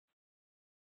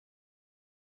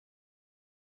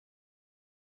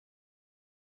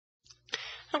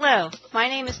Hello, my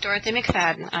name is Dorothy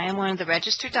McFadden. I am one of the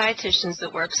registered dietitians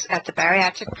that works at the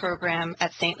Bariatric program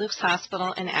at St. Luke's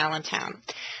Hospital in Allentown.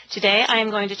 Today I am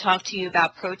going to talk to you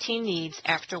about protein needs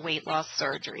after weight loss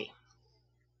surgery.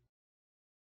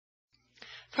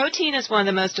 Protein is one of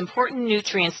the most important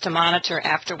nutrients to monitor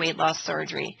after weight loss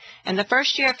surgery. In the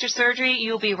first year after surgery,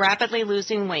 you will be rapidly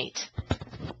losing weight,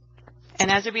 and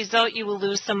as a result, you will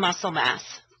lose some muscle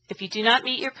mass. If you do not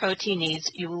meet your protein needs,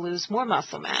 you will lose more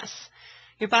muscle mass.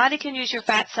 Your body can use your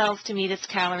fat cells to meet its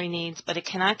calorie needs, but it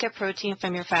cannot get protein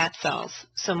from your fat cells,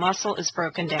 so muscle is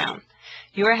broken down.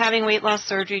 You are having weight loss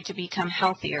surgery to become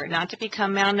healthier, not to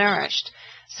become malnourished,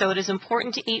 so it is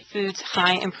important to eat foods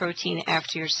high in protein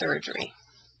after your surgery.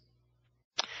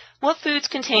 What foods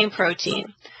contain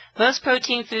protein? Most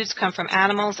protein foods come from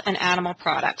animals and animal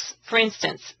products. For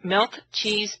instance, milk,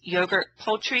 cheese, yogurt,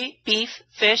 poultry, beef,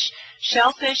 fish,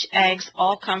 shellfish, eggs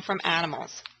all come from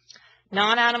animals.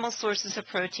 Non-animal sources of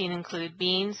protein include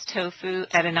beans, tofu,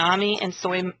 edamame, and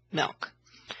soy milk.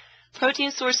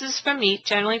 Protein sources from meat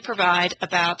generally provide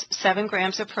about 7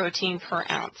 grams of protein per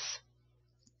ounce.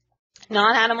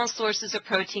 Non-animal sources of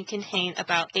protein contain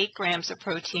about 8 grams of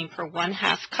protein per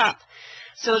 1/2 cup,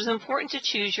 so it is important to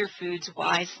choose your foods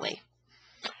wisely.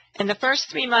 In the first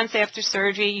 3 months after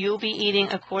surgery, you will be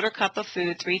eating a 1/4 cup of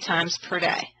food 3 times per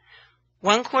day.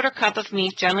 1/4 cup of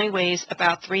meat generally weighs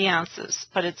about 3 ounces,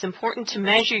 but it's important to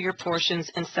measure your portions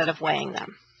instead of weighing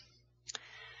them.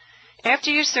 After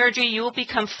your surgery, you will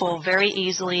become full very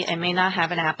easily and may not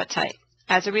have an appetite.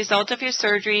 As a result of your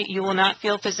surgery, you will not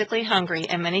feel physically hungry,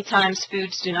 and many times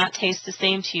foods do not taste the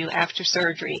same to you after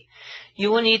surgery.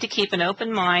 You will need to keep an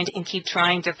open mind and keep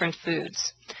trying different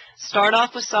foods. Start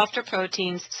off with softer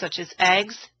proteins such as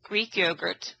eggs, Greek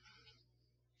yogurt,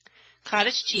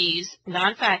 cottage cheese,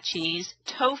 non-fat cheese,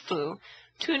 tofu,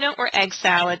 tuna or egg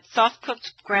salad,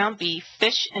 soft-cooked ground beef,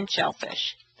 fish, and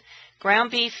shellfish.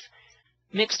 Ground beef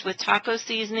mixed with taco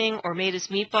seasoning or made as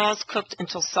meatballs cooked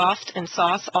until soft in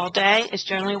sauce all day is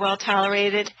generally well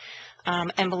tolerated.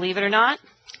 And believe it or not,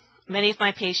 many of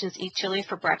my patients eat chili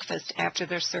for breakfast after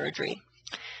their surgery.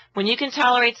 When you can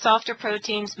tolerate softer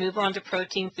proteins, move on to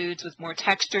protein foods with more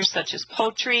texture such as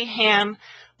poultry, ham,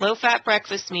 low-fat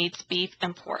breakfast meats, beef,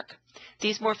 and pork.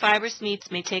 These more fibrous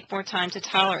meats may take more time to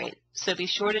tolerate, so be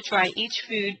sure to try each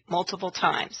food multiple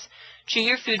times. Chew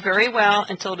your food very well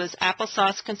until it is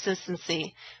applesauce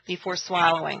consistency before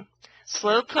swallowing.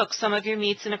 Slow cook some of your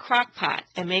meats in a crock pot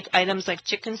and make items like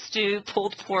chicken stew,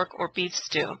 pulled pork, or beef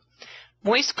stew.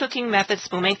 Moist cooking methods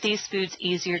will make these foods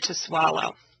easier to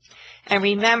swallow. And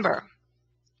remember,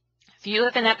 if you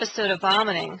have an episode of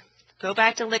vomiting, go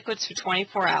back to liquids for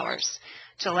 24 hours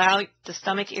to allow the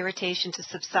stomach irritation to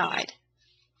subside.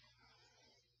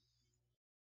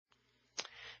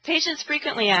 Patients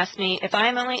frequently ask me if I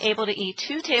am only able to eat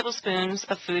 2 tablespoons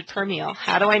of food per meal,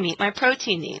 how do I meet my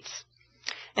protein needs?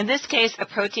 In this case, a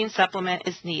protein supplement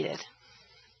is needed.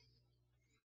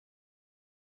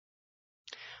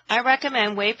 I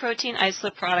recommend whey protein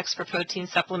isolate products for protein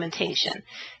supplementation.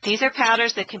 These are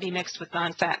powders that can be mixed with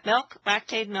non-fat milk,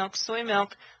 lactate milk, soy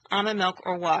milk, almond milk,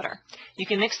 or water. You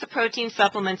can mix the protein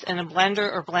supplements in a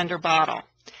blender or blender bottle.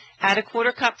 Add a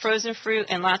 1/4 cup frozen fruit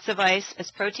and lots of ice, as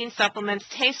protein supplements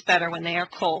taste better when they are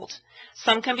cold.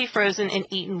 Some can be frozen and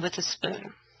eaten with a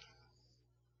spoon.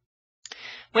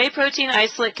 Whey protein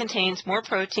isolate contains more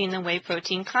protein than whey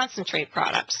protein concentrate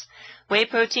products. Whey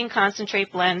protein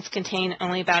concentrate blends contain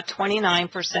only about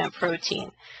 29%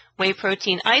 protein. Whey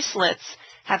protein isolates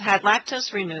have had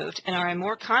lactose removed and are a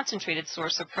more concentrated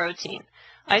source of protein.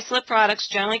 Isolate products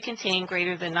generally contain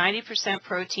greater than 90%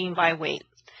 protein by weight.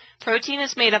 Protein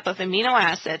is made up of amino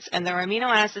acids, and there are amino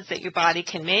acids that your body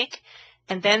can make,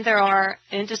 and then there are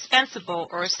indispensable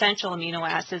or essential amino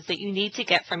acids that you need to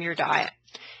get from your diet.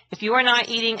 If you are not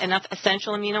eating enough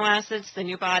essential amino acids, then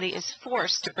your body is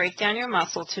forced to break down your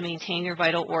muscle to maintain your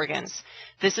vital organs.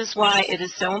 This is why it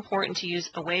is so important to use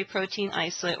a whey protein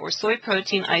isolate or soy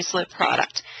protein isolate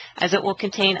product, as it will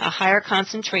contain a higher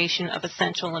concentration of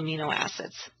essential amino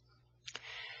acids.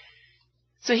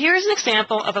 So here is an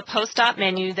example of a post-op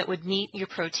menu that would meet your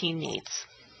protein needs.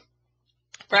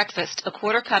 Breakfast, a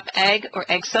 1/4 cup egg or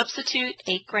egg substitute,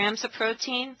 8 grams of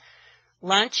protein.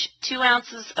 Lunch, 2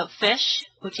 ounces of fish,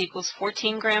 which equals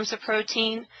 14 grams of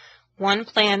protein. 1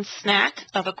 planned snack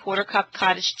of a 1/4 cup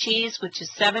cottage cheese, which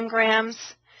is 7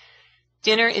 grams.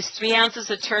 Dinner is 3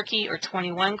 ounces of turkey or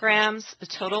 21 grams. The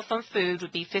total from food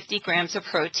would be 50 grams of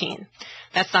protein.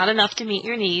 That's not enough to meet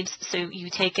your needs, so you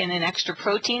take in an extra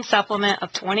protein supplement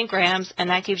of 20 grams,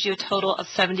 and that gives you a total of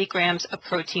 70 grams of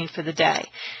protein for the day.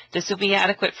 This would be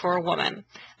adequate for a woman.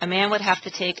 A man would have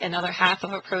to take another half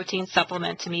of a protein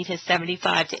supplement to meet his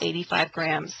 75 to 85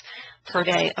 grams per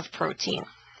day of protein.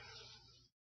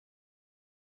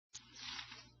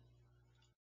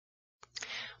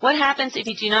 What happens if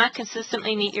you do not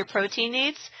consistently meet your protein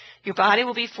needs? Your body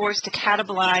will be forced to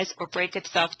catabolize or break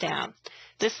itself down.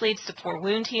 This leads to poor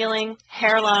wound healing,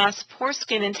 hair loss, poor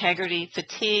skin integrity,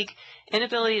 fatigue,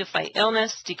 inability to fight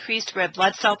illness, decreased red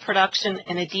blood cell production,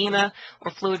 and edema or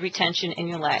fluid retention in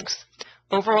your legs.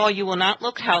 Overall, you will not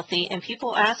look healthy, and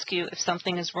people ask you if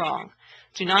something is wrong.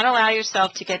 Do not allow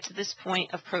yourself to get to this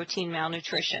point of protein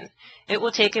malnutrition. It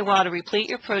will take a while to replete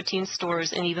your protein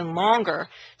stores and even longer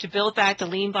to build back the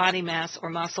lean body mass or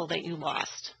muscle that you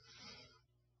lost.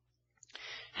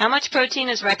 How much protein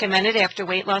is recommended after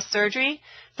weight loss surgery?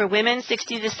 For women,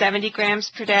 60 to 70 grams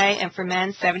per day, and for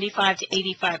men, 75 to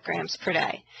 85 grams per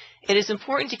day. It is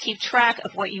important to keep track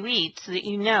of what you eat so that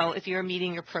you know if you are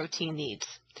meeting your protein needs.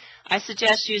 I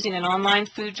suggest using an online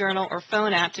food journal or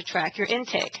phone app to track your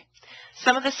intake.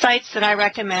 Some of the sites that I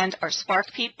recommend are Spark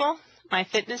People,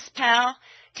 MyFitnessPal,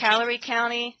 Calorie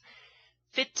County,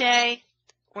 FitDay,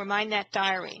 or MyNet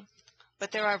Diary.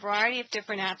 But there are a variety of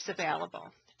different apps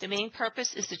available. The main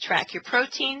purpose is to track your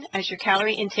protein, as your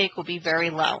calorie intake will be very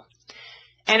low.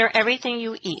 Enter everything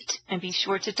you eat, and be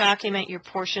sure to document your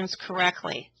portions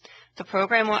correctly. The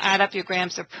program will add up your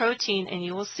grams of protein, and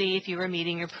you will see if you are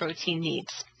meeting your protein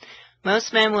needs.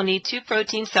 Most men will need 2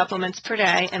 protein supplements per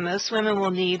day, and most women will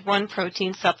need 1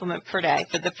 protein supplement per day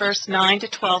for the first 9 to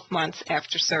 12 months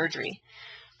after surgery.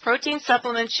 Protein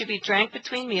supplements should be drank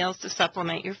between meals to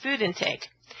supplement your food intake.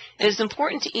 It is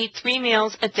important to eat 3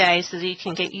 meals a day so that you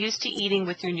can get used to eating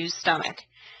with your new stomach.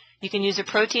 You can use a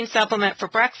protein supplement for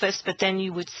breakfast, but then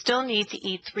you would still need to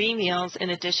eat 3 meals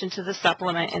in addition to the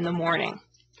supplement in the morning.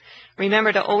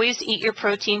 Remember to always eat your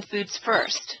protein foods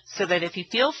first, so that if you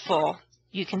feel full,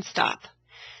 you can stop.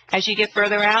 As you get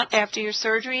further out after your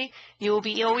surgery, you will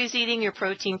be always eating your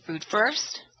protein food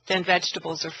first, then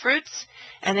vegetables or fruits,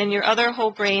 and then your other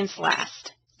whole grains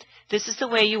last. This is the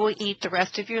way you will eat the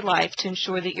rest of your life to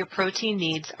ensure that your protein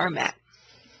needs are met.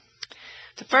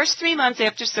 The first 3 months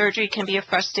after surgery can be a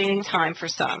frustrating time for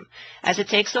some, as it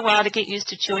takes a while to get used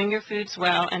to chewing your foods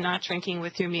well and not drinking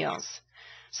with your meals.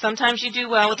 Sometimes you do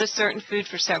well with a certain food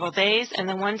for several days, and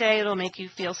then one day it will make you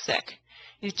feel sick.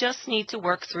 You just need to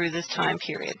work through this time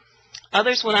period.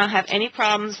 Others will not have any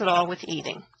problems at all with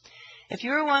eating. If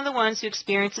you are one of the ones who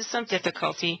experiences some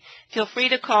difficulty, feel free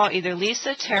to call either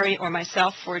Lisa, Terry, or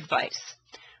myself for advice.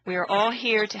 We are all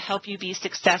here to help you be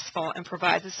successful and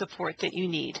provide the support that you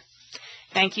need.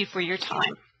 Thank you for your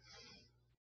time.